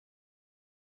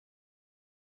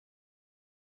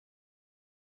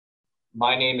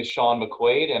My name is Sean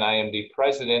McQuaid, and I am the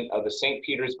president of the St.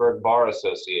 Petersburg Bar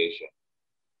Association.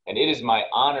 And it is my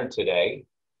honor today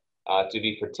to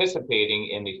be participating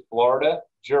in the Florida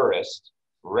Jurist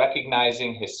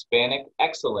Recognizing Hispanic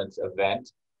Excellence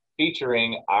event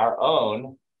featuring our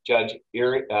own Judge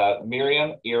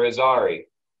Myriam Irizarry.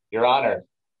 Your Honor,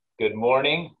 good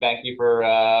morning. Thank you for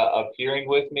appearing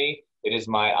with me. It is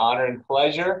my honor and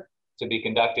pleasure to be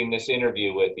conducting this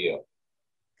interview with you.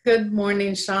 Good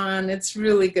morning, Sean. It's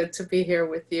really good to be here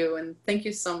with you, and thank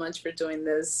you so much for doing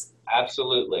this.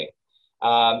 Absolutely.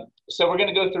 So we're going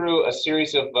to go through a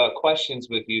series of questions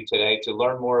with you today to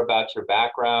learn more about your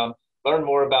background, learn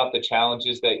more about the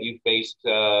challenges that you faced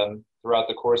throughout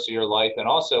the course of your life, and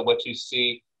also what you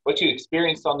see, what you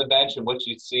experienced on the bench, and what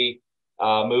you see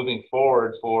moving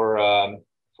forward for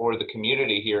the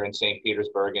community here in St.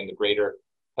 Petersburg and the greater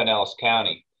Pinellas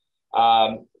County.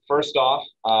 First off,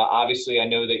 obviously, I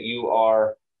know that you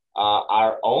are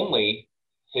our only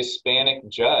Hispanic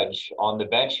judge on the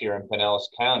bench here in Pinellas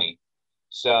County.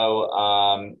 So,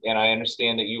 and I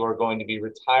understand that you are going to be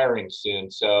retiring soon.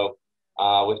 So,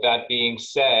 with that being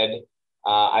said,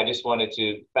 I just wanted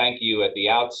to thank you at the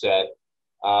outset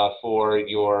for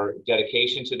your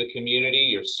dedication to the community,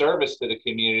 your service to the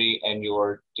community, and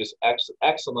your just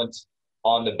excellence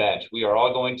on the bench. We are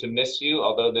all going to miss you,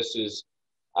 although this is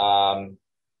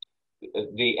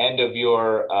the end of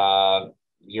your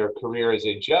career as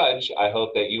a judge. I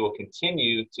hope that you will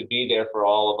continue to be there for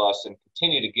all of us and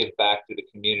continue to give back to the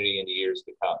community in the years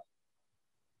to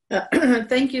come.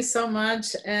 Thank you so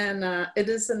much. And it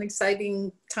is an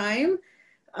exciting time,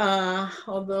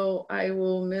 although I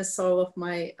will miss all of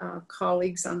my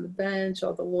colleagues on the bench,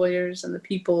 all the lawyers and the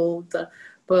people,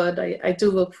 but I do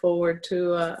look forward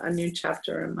to a new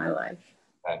chapter in my life.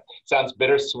 Right. Sounds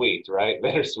bittersweet, right?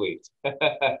 Bittersweet.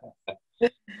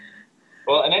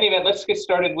 Well, in any event, let's get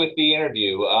started with the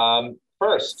interview.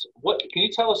 First, can you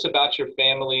tell us about your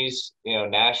family's,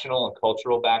 national and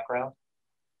cultural background?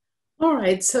 All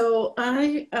right. So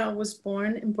I was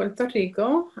born in Puerto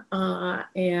Rico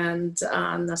and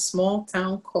in a small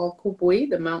town called Cubuy,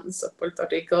 the mountains of Puerto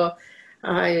Rico.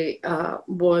 I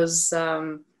was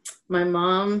my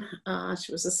mom,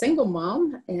 she was a single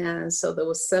mom, and so there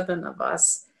was 7 of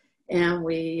us, and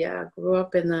we grew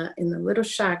up in the little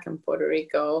shack in Puerto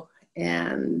Rico,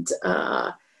 and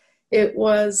it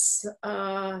was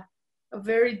a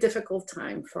very difficult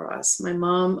time for us. My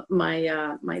mom,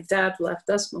 my dad left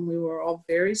us when we were all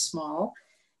very small,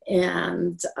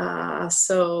 and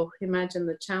so imagine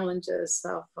the challenges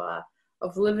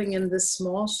of living in this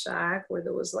small shack where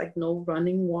there was like no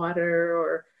running water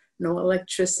or no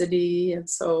electricity. And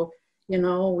so,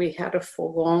 we had a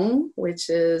fogón, which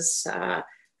is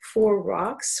 4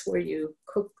 rocks where you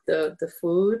cook the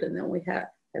food. And then we had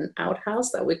an outhouse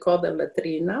that we call the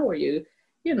latrina, where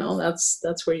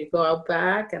that's where you go out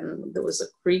back. And there was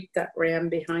a creek that ran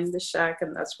behind the shack,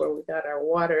 and that's where we got our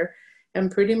water.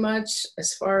 And pretty much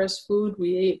as far as food,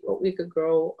 we ate what we could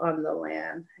grow on the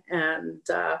land. And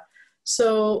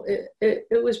so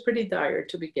it was pretty dire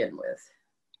to begin with.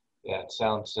 Yeah, it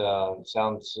sounds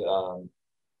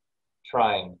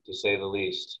trying, to say the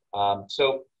least.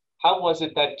 So, how was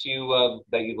it that you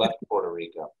left Puerto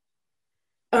Rico?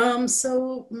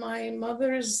 So my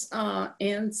mother's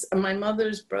my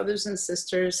mother's brothers and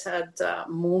sisters had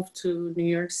moved to New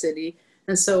York City,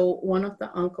 and so one of the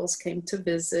uncles came to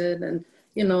visit, and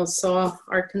saw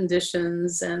our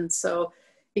conditions, and so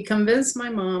he convinced my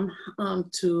mom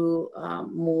to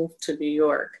move to New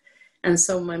York. And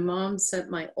so my mom sent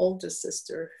my oldest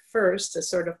sister first to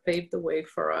sort of pave the way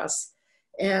for us.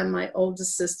 And my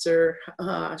oldest sister,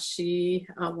 she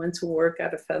went to work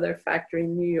at a feather factory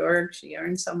in New York. She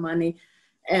earned some money.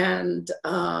 And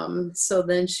so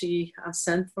then she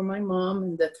sent for my mom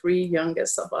and the 3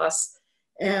 youngest of us.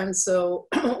 And so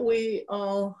we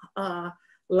all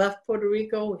left Puerto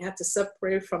Rico. We had to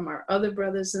separate from our other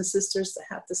brothers and sisters that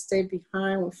had to stay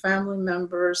behind with family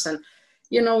members. And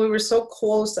we were so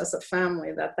close as a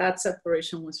family that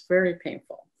separation was very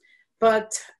painful.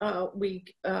 But we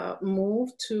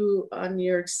moved to New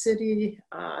York City.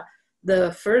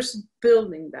 The first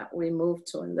building that we moved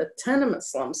to in the tenement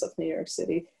slums of New York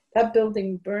City, that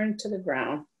building burned to the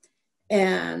ground.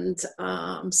 And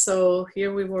so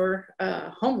here we were,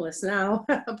 homeless now,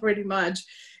 pretty much.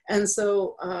 And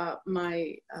so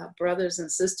my brothers and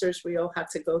sisters, we all had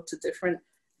to go to different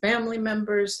family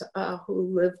members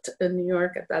who lived in New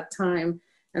York at that time.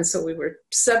 And so we were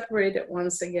separated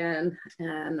once again.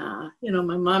 And,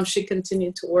 my mom, she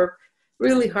continued to work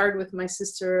really hard with my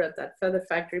sister at that feather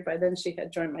factory. By then she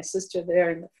had joined my sister there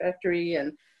in the factory.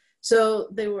 And so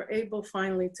they were able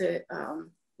finally to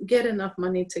get enough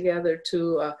money together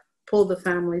to pull the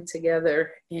family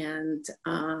together. And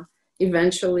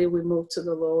eventually we moved to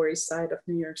the Lower East Side of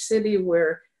New York City,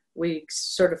 where we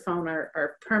sort of found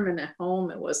our permanent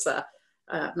home. It was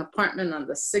an apartment on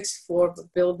the 6th floor of a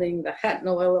building that had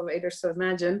no elevator, so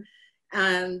imagine.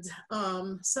 And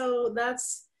so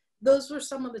those were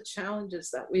some of the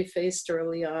challenges that we faced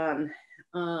early on.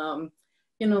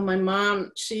 You know, my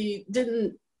mom, she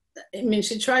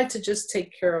tried to just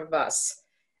take care of us.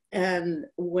 And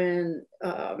when,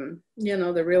 you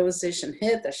know, the realization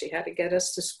hit that she had to get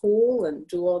us to school and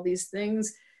do all these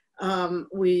things,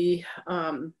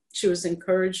 she was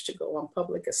encouraged to go on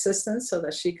public assistance so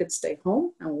that she could stay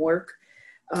home and work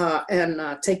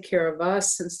and take care of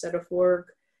us instead of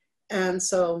work. And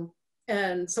so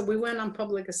we went on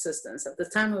public assistance. At the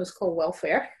time, it was called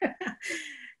welfare.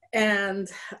 And,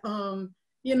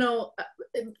 you know,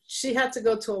 she had to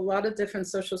go to a lot of different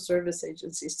social service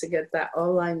agencies to get that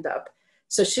all lined up.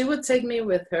 So she would take me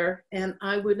with her, and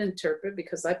I would interpret,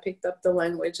 because I picked up the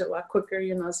language a lot quicker.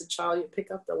 You know, as a child, you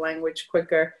pick up the language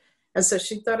quicker. And so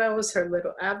she thought I was her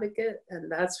little advocate,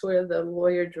 and that's where the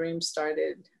lawyer dream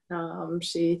started.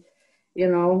 She, you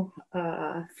know,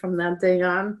 from that day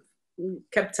on,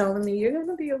 kept telling me, "You're going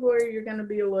to be a lawyer. You're going to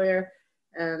be a lawyer,"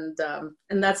 and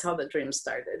that's how the dream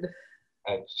started.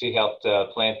 She helped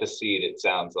plant the seed, it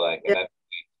sounds like. Yeah.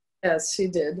 Yes, she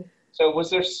did. So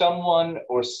was there someone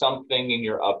or something in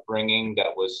your upbringing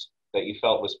that you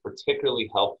felt was particularly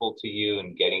helpful to you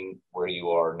in getting where you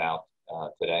are now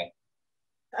today?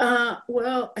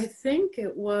 Well, I think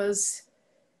it was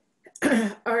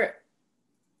our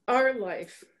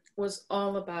life was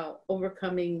all about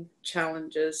overcoming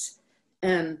challenges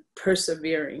and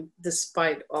persevering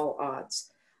despite all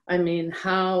odds. I mean,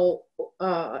 how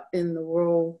in the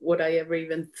world would I ever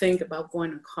even think about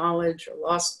going to college or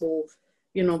law school,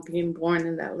 you know, being born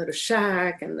in that little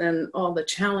shack, and then all the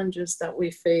challenges that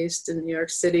we faced in New York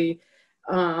City,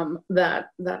 that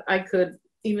I could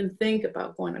even think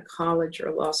about going to college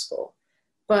or law school.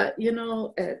 But, you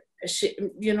know,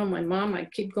 you know, my mom, I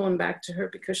keep going back to her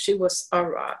because she was a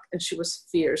rock, and she was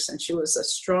fierce, and she was a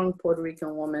strong Puerto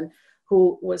Rican woman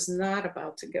who was not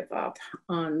about to give up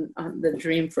on the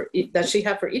dream that she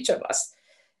had for each of us.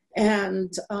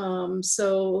 And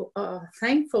so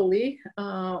thankfully,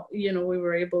 you know, we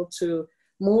were able to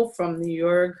move from New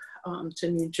York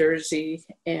to New Jersey,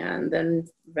 and then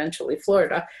eventually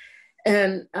Florida.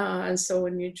 And so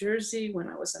in New Jersey, when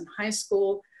I was in high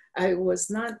school, I was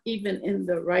not even in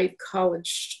the right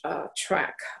college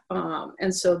track.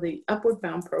 And so the Upward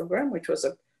Bound program, which was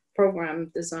a program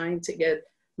designed to get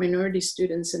minority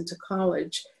students into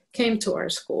college, came to our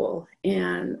school,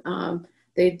 and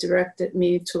they directed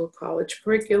me to a college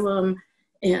curriculum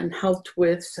and helped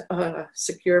with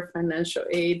secure financial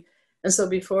aid. And so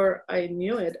before I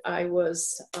knew it, I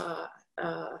was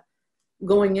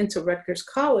going into Rutgers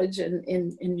College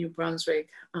in New Brunswick,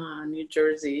 New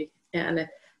Jersey. And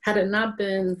had it not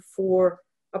been for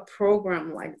a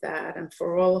program like that, and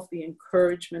for all of the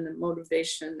encouragement and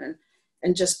motivation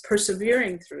and just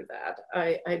persevering through that,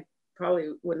 I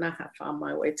probably would not have found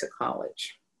my way to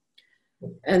college.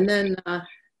 And then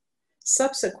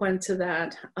subsequent to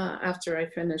that, after I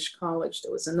finished college,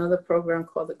 there was another program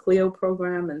called the CLEO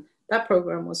program, and that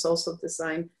program was also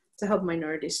designed to help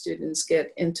minority students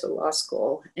get into law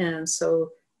school. And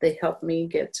so they helped me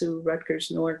get to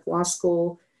Rutgers Newark Law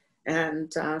School.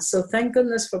 And so thank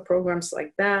goodness for programs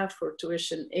like that, for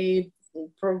tuition aid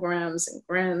programs and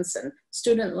grants and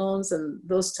student loans and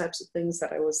those types of things,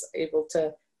 that I was able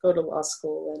to go to law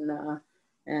school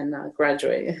and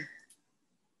graduate.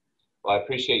 Well, I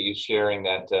appreciate you sharing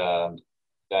that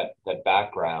that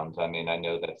background. I mean, I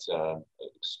know that's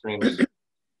extremely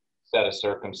set of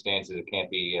circumstances. It can't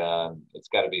be. It's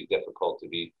got to be difficult to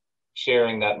be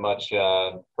sharing that much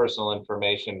personal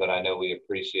information, but I know we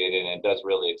appreciate it, and it does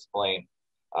really explain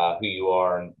who you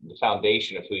are and the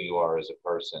foundation of who you are as a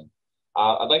person.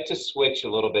 I'd like to switch a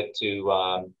little bit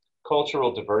to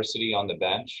cultural diversity on the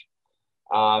bench.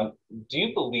 Do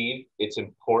you believe it's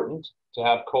important to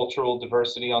have cultural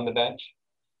diversity on the bench?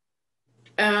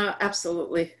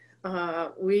 Absolutely.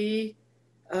 We,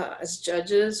 as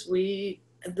judges,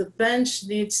 the bench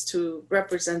needs to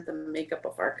represent the makeup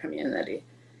of our community.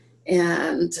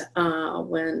 And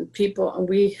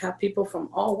we have people from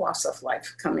all walks of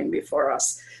life coming before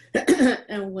us.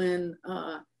 And when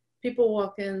people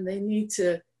walk in, they need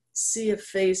to see a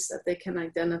face that they can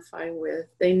identify with.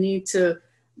 They need to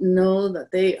know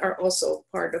that they are also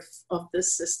part of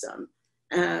this system.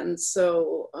 And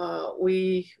so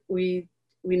we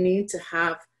need to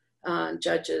have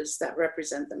judges that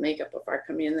represent the makeup of our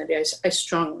community. I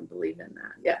strongly believe in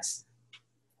that, yes.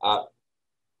 Uh,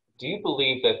 do you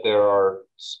believe that there are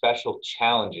special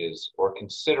challenges or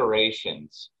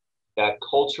considerations that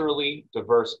culturally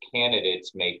diverse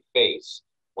candidates may face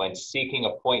when seeking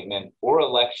appointment or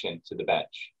election to the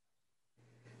bench?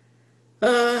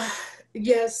 Uh,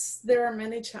 yes, there are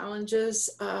many challenges.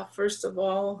 First of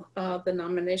all, the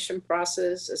nomination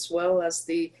process as well as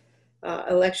the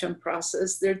election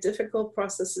process. They're difficult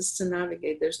processes to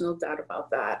navigate. There's no doubt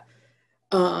about that.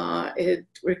 It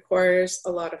requires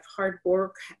a lot of hard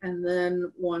work. And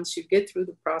then once you get through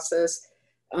the process,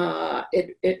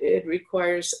 it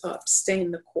requires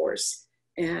staying the course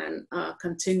and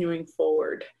continuing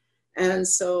forward. And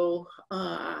so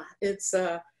it's,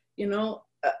 you know,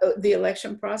 the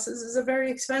election process is a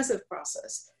very expensive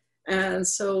process. And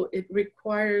so it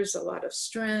requires a lot of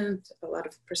strength, a lot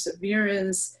of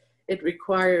perseverance. It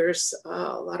requires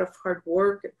a lot of hard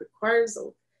work. It requires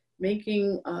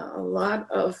making a lot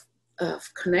of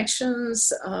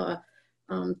connections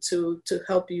to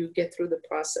help you get through the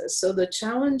process. So the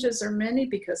challenges are many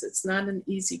because it's not an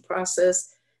easy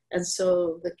process. And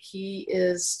so the key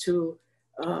is to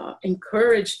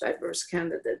encourage diverse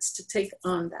candidates to take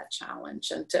on that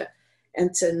challenge and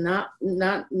to not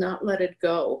let it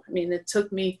go. I mean, it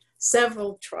took me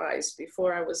several tries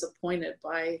before I was appointed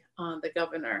by the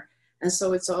governor. And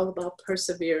so it's all about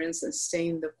perseverance and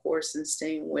staying the course and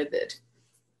staying with it.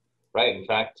 Right. In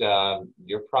fact,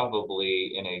 you're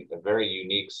probably in a very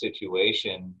unique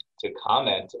situation to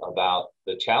comment about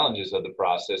the challenges of the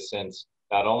process, since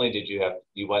not only did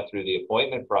you went through the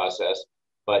appointment process,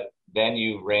 but then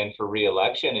you ran for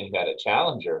re-election and you had a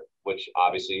challenger, which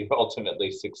obviously you're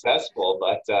ultimately successful,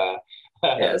 but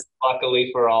Yes.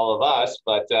 luckily for all of us.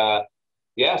 But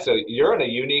yeah, so you're in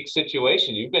a unique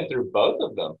situation. You've been through both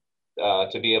of them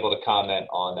to be able to comment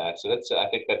on that. So I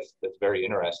think that's very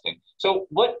interesting. So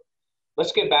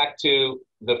let's get back to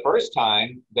the first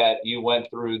time that you went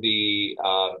through the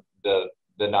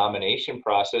nomination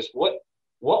process. What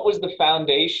was the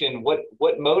foundation?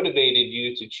 What motivated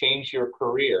you to change your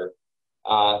career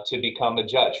to become a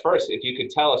judge? First, if you could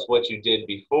tell us what you did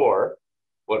before,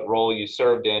 what role you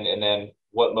served in, and then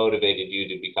what motivated you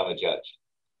to become a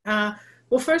judge?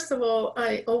 Well, first of all,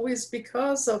 I always,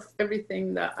 because of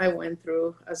everything that I went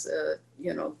through as a,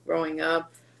 growing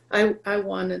up, I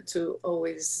wanted to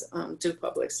always do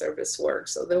public service work.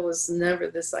 So there was never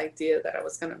this idea that I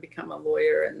was going to become a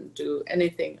lawyer and do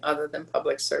anything other than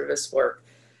public service work.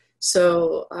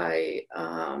 So I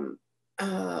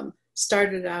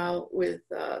started out with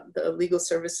the Legal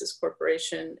Services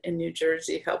Corporation in New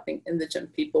Jersey, helping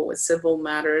indigent people with civil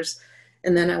matters.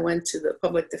 And then I went to the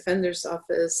public defender's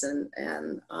office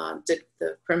and did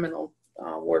the criminal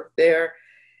work there.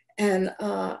 And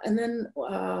then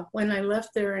when I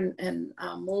left there and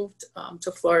moved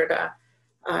to Florida,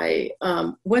 I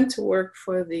went to work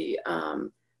for the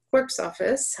clerk's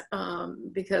office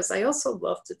because I also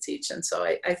love to teach. And so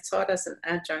I taught as an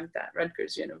adjunct at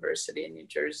Rutgers University in New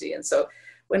Jersey. And so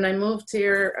when I moved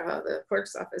here, the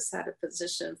clerk's office had a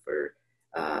position for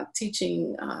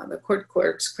teaching the court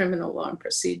clerks criminal law and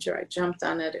procedure. I jumped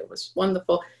on it. It was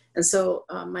wonderful. And so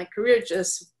my career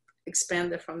just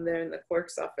expanded from there in the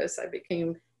clerk's office. I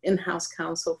became in-house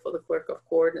counsel for the clerk of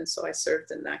court. And so I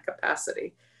served in that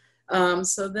capacity.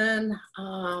 So then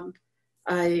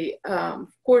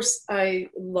of course, I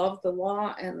love the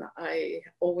law, and I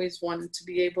always wanted to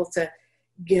be able to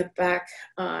get back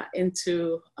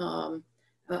into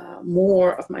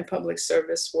more of my public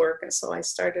service work. And so I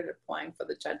started applying for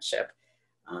the judgeship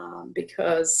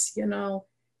because,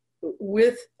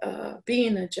 with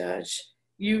being a judge,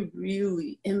 you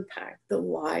really impact the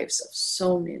lives of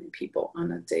so many people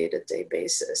on a day-to-day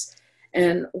basis.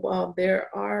 And while there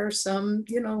are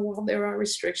while there are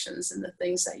restrictions in the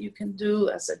things that you can do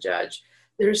as a judge,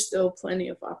 there's still plenty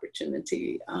of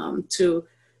opportunity to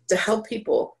help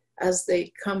people as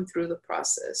they come through the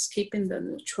process, keeping the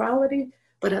neutrality,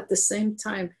 but at the same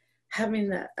time, having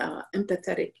that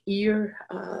empathetic ear,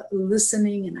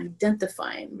 listening and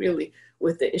identifying really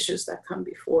with the issues that come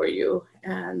before you.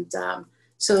 And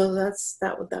so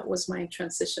that was my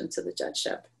transition to the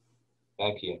judgeship.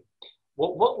 Thank you.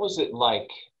 What was it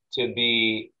like to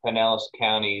be Pinellas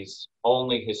County's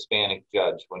only Hispanic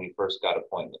judge when you first got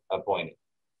appointed?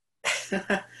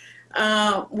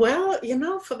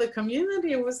 Well, for the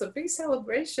community, it was a big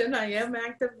celebration. I am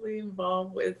actively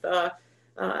involved with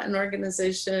an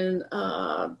organization,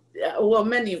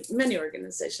 many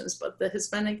organizations, but the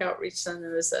Hispanic Outreach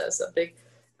Center is a big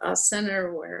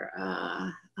center where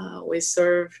we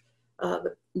serve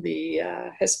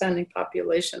the Hispanic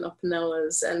population of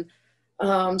Pinellas. And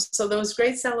so there was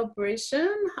great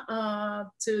celebration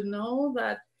to know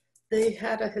that they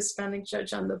had a Hispanic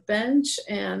judge on the bench,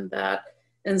 and that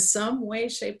in some way,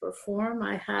 shape, or form,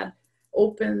 I had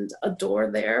opened a door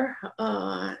there.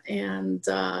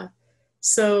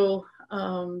 So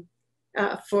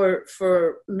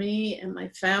for me and my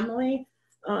family,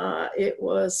 it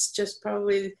was just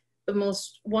probably the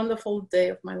most wonderful day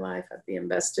of my life at the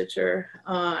investiture.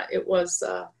 It was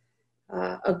a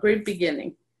great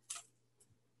beginning.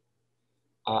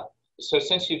 So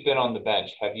since you've been on the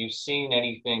bench, have you seen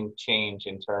anything change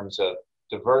in terms of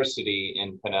diversity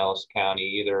in Pinellas County,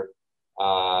 either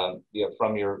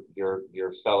from your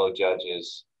fellow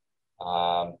judges?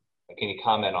 Can you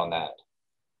comment on that?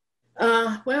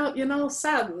 Well,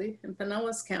 sadly, in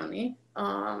Pinellas County,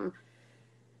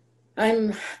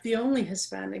 I'm the only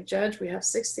Hispanic judge. We have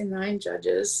 69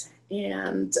 judges,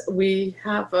 and we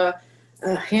have a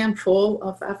handful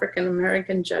of African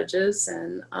American judges.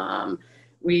 And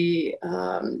we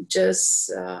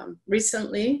just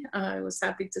recently, I was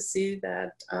happy to see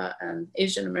that an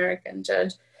Asian American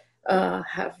judge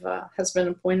has been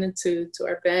appointed to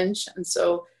our bench. And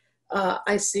so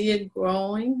I see it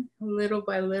growing little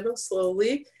by little,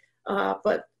 slowly.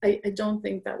 But I don't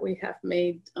think that we have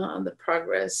made the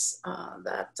progress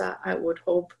that I would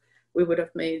hope we would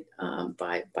have made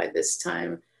by this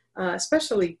time,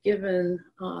 especially given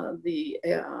the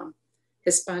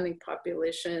Hispanic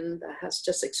population that has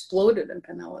just exploded in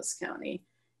Pinellas County.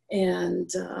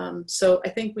 And so I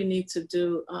think we need to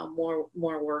do more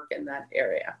work in that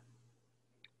area.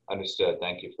 Understood.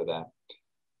 Thank you for that.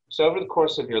 So over the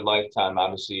course of your lifetime,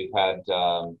 obviously you've had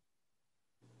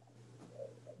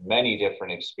many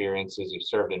different experiences. You've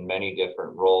served in many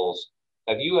different roles.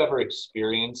 Have you ever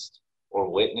experienced or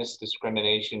witnessed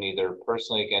discrimination, either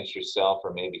personally against yourself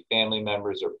or maybe family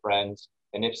members or friends?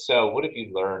 And if so, what have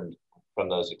you learned from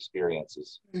those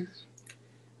experiences?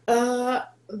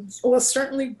 Well,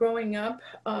 certainly growing up,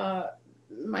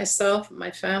 myself,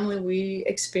 my family, we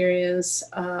experience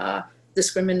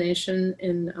discrimination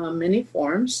in many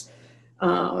forms.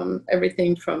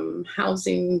 Everything from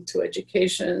housing to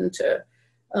education to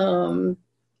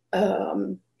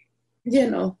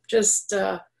just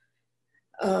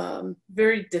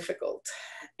very difficult.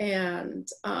 And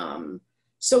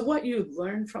so what you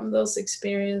learn from those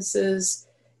experiences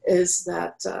is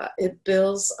that it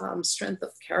builds strength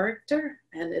of character,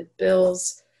 and it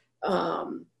builds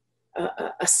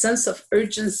a sense of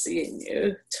urgency in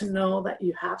you to know that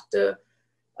you have to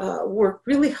work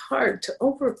really hard to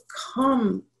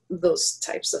overcome those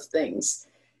types of things.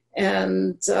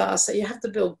 And so you have to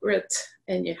build grit,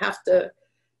 and you have to,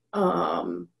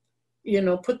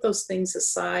 put those things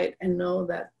aside and know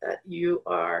that you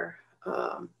are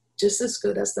just as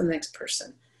good as the next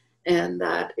person. And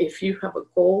that if you have a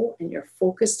goal and you're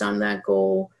focused on that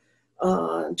goal,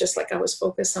 just like I was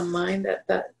focused on mine,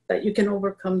 that you can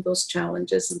overcome those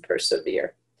challenges and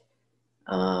persevere.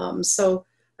 So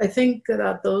I think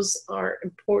that those are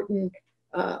important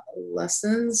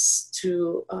lessons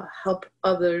to help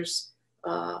others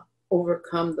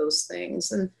overcome those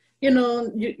things. And,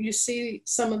 you see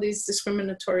some of these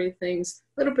discriminatory things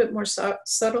a little bit more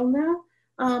subtle now,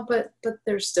 but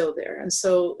they're still there. And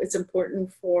so it's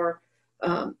important for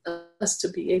us to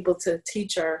be able to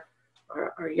teach our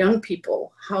young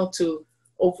people how to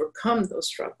overcome those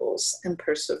struggles and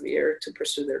persevere to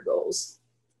pursue their goals.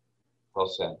 Well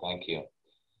said. Thank you.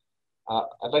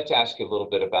 I'd like to ask you a little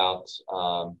bit about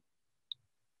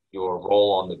your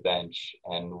role on the bench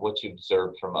and what you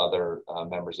observed from other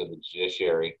members of the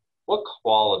judiciary. What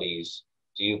qualities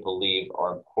do you believe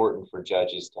are important for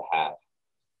judges to have?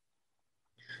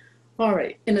 All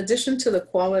right. In addition to the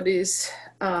qualities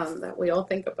that we all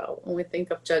think about when we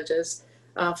think of judges,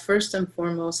 first and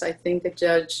foremost, I think a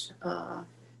judge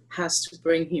has to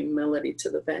bring humility to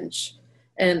the bench.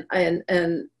 And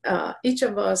each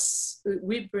of us,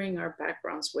 we bring our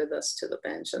backgrounds with us to the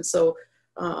bench. And so,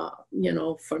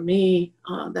 for me,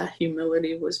 that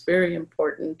humility was very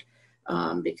important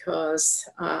because,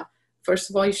 first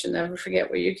of all, you should never forget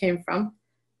where you came from.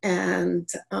 And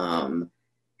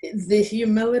the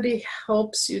humility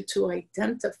helps you to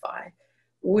identify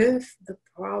with the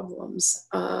problems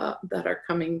that are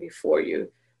coming before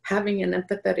you, having an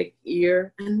empathetic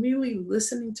ear and really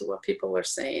listening to what people are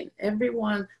saying.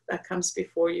 Everyone that comes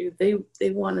before you,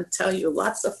 they want to tell you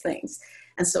lots of things.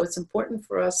 And so it's important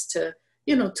for us to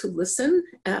listen.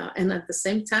 And at the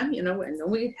same time, I know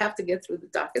we have to get through the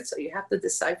docket, so you have to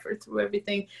decipher through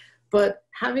everything. But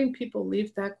having people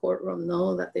leave that courtroom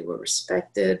know that they were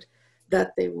respected,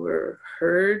 that they were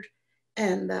heard,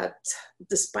 and that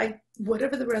despite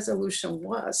whatever the resolution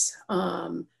was,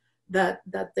 that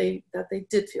they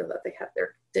did feel that they had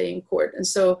their day in court. And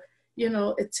so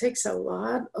it takes a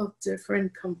lot of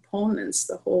different components,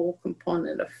 the whole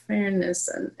component of fairness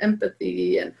and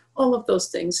empathy and all of those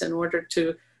things in order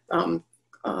to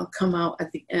come out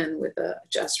at the end with a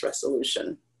just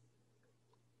resolution.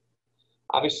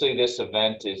 Obviously, this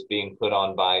event is being put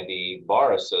on by the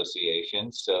Bar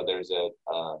Association, so there's a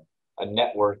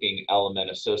networking element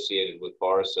associated with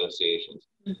bar associations.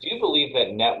 Do you believe that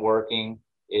networking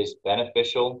is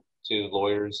beneficial to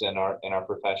lawyers in our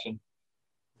profession?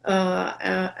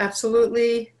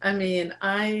 Absolutely. I mean,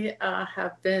 I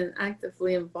have been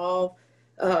actively involved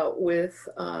with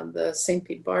the St.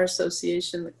 Pete Bar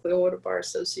Association, the Clearwater Bar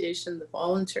Association, the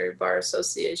voluntary bar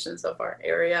associations of our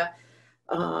area.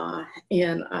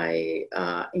 And I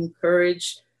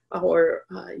encourage our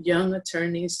young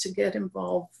attorneys to get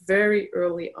involved very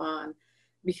early on,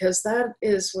 because that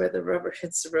is where the rubber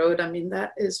hits the road. I mean,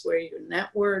 that is where you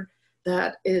network.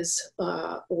 That is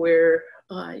where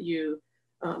you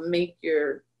make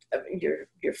your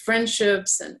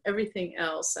friendships and everything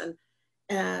else.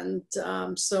 And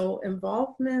so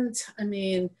involvement, I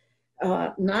mean,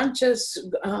 not just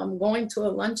going to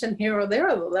a luncheon here or there,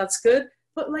 although that's good,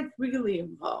 but like really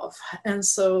involved. And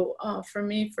so for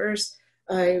me, first,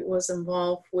 I was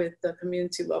involved with the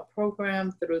community law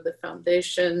program through the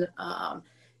foundation,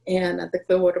 and at the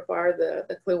Clearwater Bar,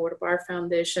 the Clearwater Bar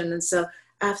Foundation. And so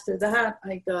after that,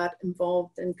 I got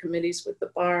involved in committees with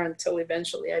the bar until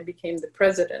eventually I became the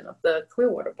president of the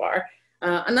Clearwater Bar.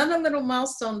 Another little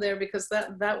milestone there, because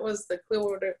that was the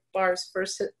Clearwater Bar's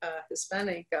first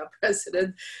Hispanic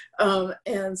president.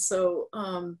 And so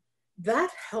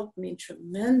that helped me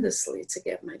tremendously to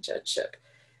get my judgeship.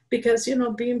 Because,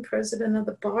 being president of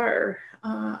the bar,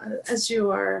 as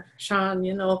you are, Sean,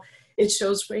 it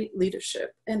shows great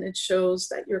leadership, and it shows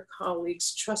that your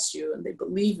colleagues trust you and they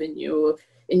believe in you,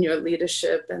 in your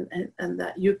leadership, and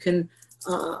that you can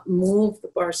move the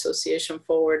Bar Association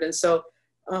forward. And so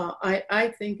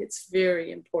I think it's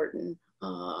very important,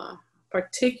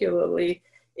 particularly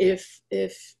if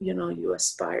you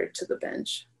aspire to the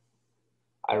bench.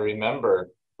 I remember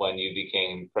when you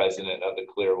became president of the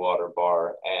Clearwater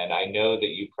Bar, and I know that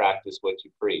you practice what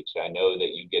you preach. I know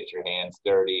that you get your hands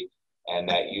dirty and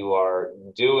that you are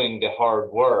doing the hard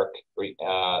work,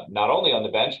 not only on the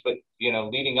bench, but,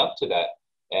 leading up to that.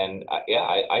 And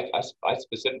I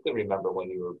specifically remember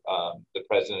when you were the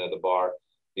president of the bar,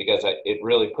 because it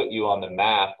really put you on the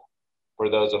map for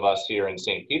those of us here in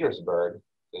St. Petersburg.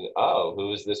 Oh,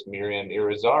 who is this Myriam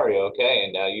Irizarry? Okay,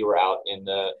 and now you were out in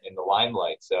the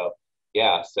limelight. So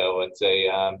yeah, so it's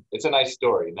a nice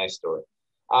story. Nice story.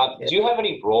 Do you have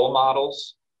any role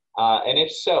models? And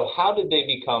if so, how did they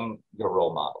become your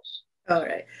role models? All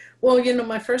right. Well,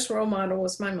 my first role model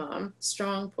was my mom,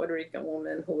 strong Puerto Rican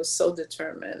woman who was so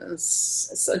determined and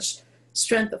such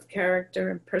strength of character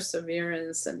and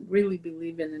perseverance, and really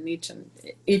believing in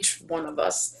each one of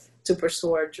us to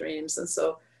pursue our dreams. And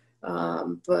so,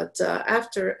 but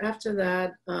after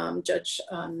that, Judge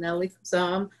Nelly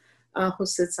Kuzam, who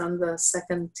sits on the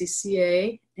second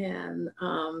TCA, and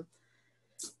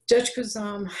Judge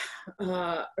Kuzam,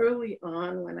 early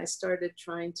on when I started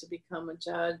trying to become a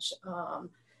judge,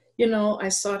 I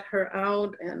sought her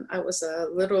out, and I was a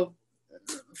little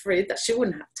afraid that she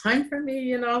wouldn't have time for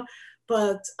me,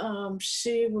 but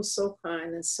she was so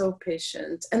kind and so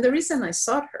patient. And the reason I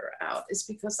sought her out is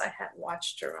because I had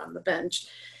watched her on the bench.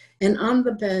 And on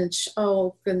the bench,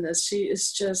 oh goodness, she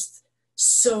is just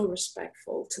so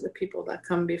respectful to the people that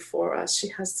come before us. She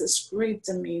has this great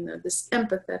demeanor, this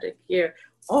empathetic ear,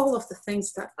 all of the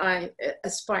things that I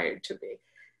aspired to be.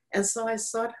 And so I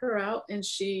sought her out, and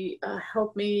she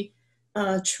helped me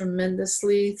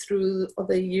tremendously through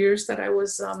the years that I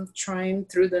was trying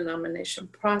through the nomination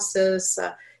process,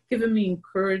 giving me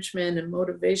encouragement and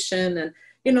motivation. And,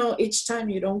 each time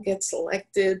you don't get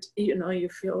selected, you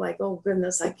feel like, oh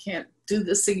goodness, I can't do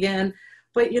this again.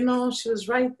 But, she was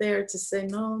right there to say,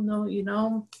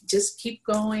 no, just keep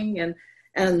going.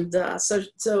 And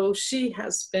so she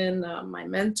has been my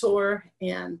mentor.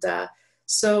 And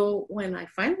so when I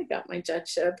finally got my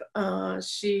judgeship,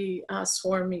 she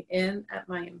swore me in at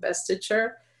my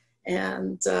investiture.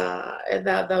 And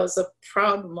that was a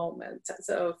proud moment.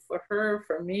 So for her,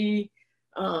 for me,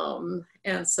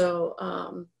 and so,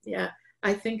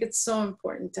 I think it's so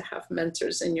important to have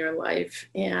mentors in your life.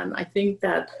 And I think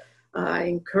that I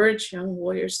encourage young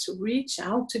lawyers to reach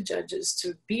out to judges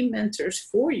to be mentors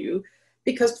for you,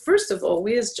 because first of all,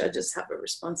 we as judges have a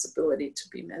responsibility to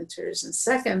be mentors. And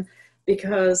second,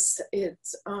 because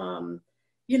it's,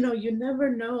 you never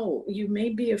know. You may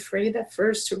be afraid at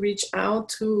first to reach out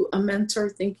to a mentor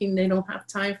thinking they don't have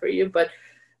time for you, but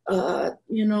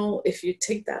you know, if you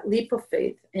take that leap of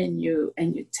faith and you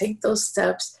take those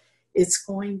steps, it's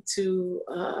going to,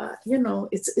 you know,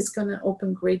 it's going to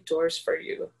open great doors for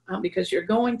you, because you're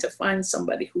going to find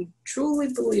somebody who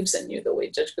truly believes in you the way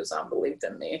Judge Kazan believed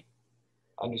in me.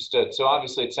 Understood. So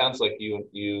obviously, it sounds like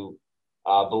you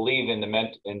believe in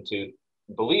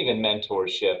believe in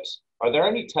mentorships. Are there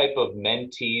any type of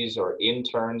mentees or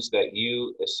interns that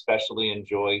you especially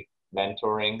enjoy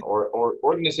mentoring, or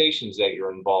organizations that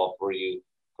you're involved where you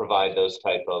provide those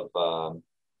type of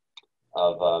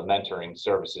mentoring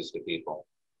services to people?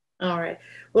 All right.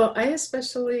 Well, I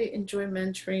especially enjoy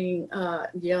mentoring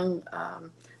young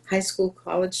high school,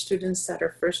 college students that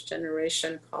are first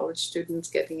generation college students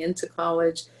getting into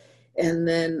college, and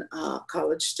then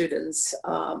college students.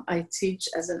 I teach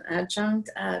as an adjunct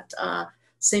at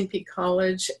St. Pete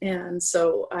College, and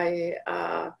so I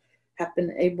have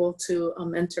been able to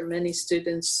mentor many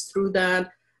students through that.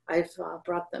 I've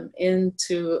brought them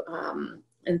into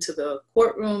the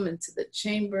courtroom, into the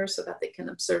chamber, so that they can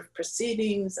observe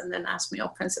proceedings and then ask me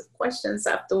all kinds of questions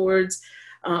afterwards.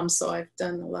 So I've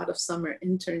done a lot of summer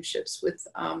internships with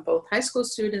both high school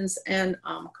students and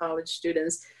college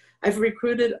students. I've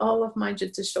recruited all of my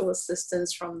judicial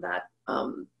assistants from that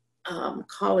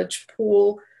college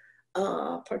pool,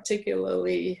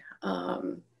 particularly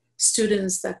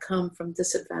students that come from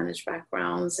disadvantaged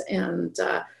backgrounds and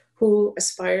who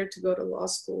aspire to go to law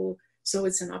school. So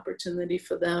it's an opportunity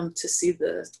for them to see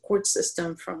the court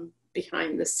system from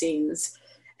behind the scenes.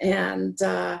 And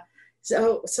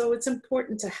so it's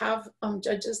important to have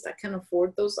judges that can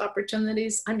afford those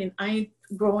opportunities. I mean,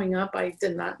 growing up, I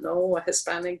did not know a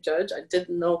Hispanic judge. I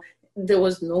didn't know, there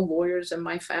was no lawyers in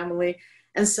my family.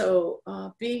 And so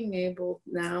being able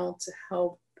now to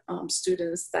help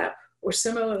students that were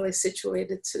similarly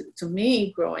situated to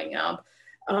me growing up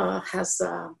has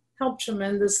helped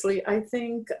tremendously, I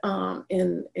think,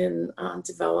 in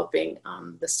developing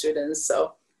the students.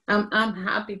 So I'm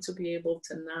happy to be able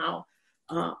to now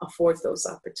afford those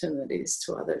opportunities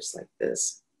to others like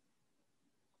this.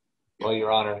 Well,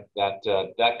 Your Honor,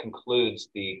 that concludes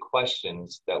the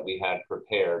questions that we had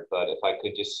prepared. But if I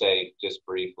could just say, just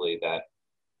briefly, that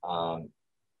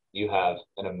you have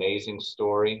an amazing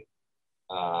story.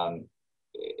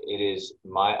 It is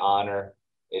my honor.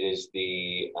 It is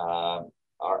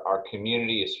our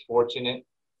community is fortunate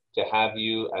to have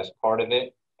you as part of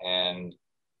it, and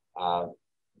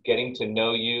getting to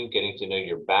know you, getting to know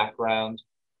your background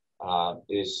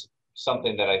is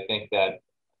something that I think that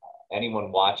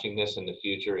anyone watching this in the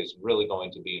future is really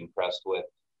going to be impressed with.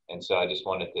 And so I just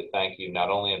wanted to thank you, not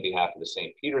only on behalf of the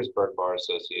St. Petersburg Bar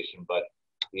Association, but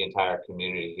the entire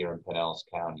community here in Pinellas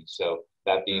County. So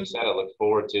that being said, I look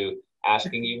forward to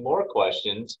asking you more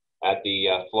questions at the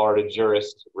Florida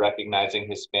Jurist Recognizing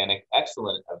Hispanic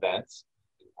Excellent events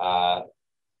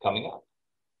coming up.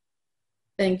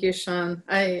 Thank you, Sean.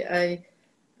 I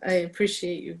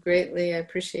appreciate you greatly. I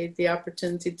appreciate the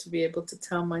opportunity to be able to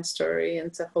tell my story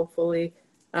and to hopefully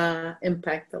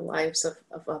impact the lives of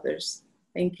others.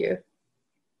 Thank you.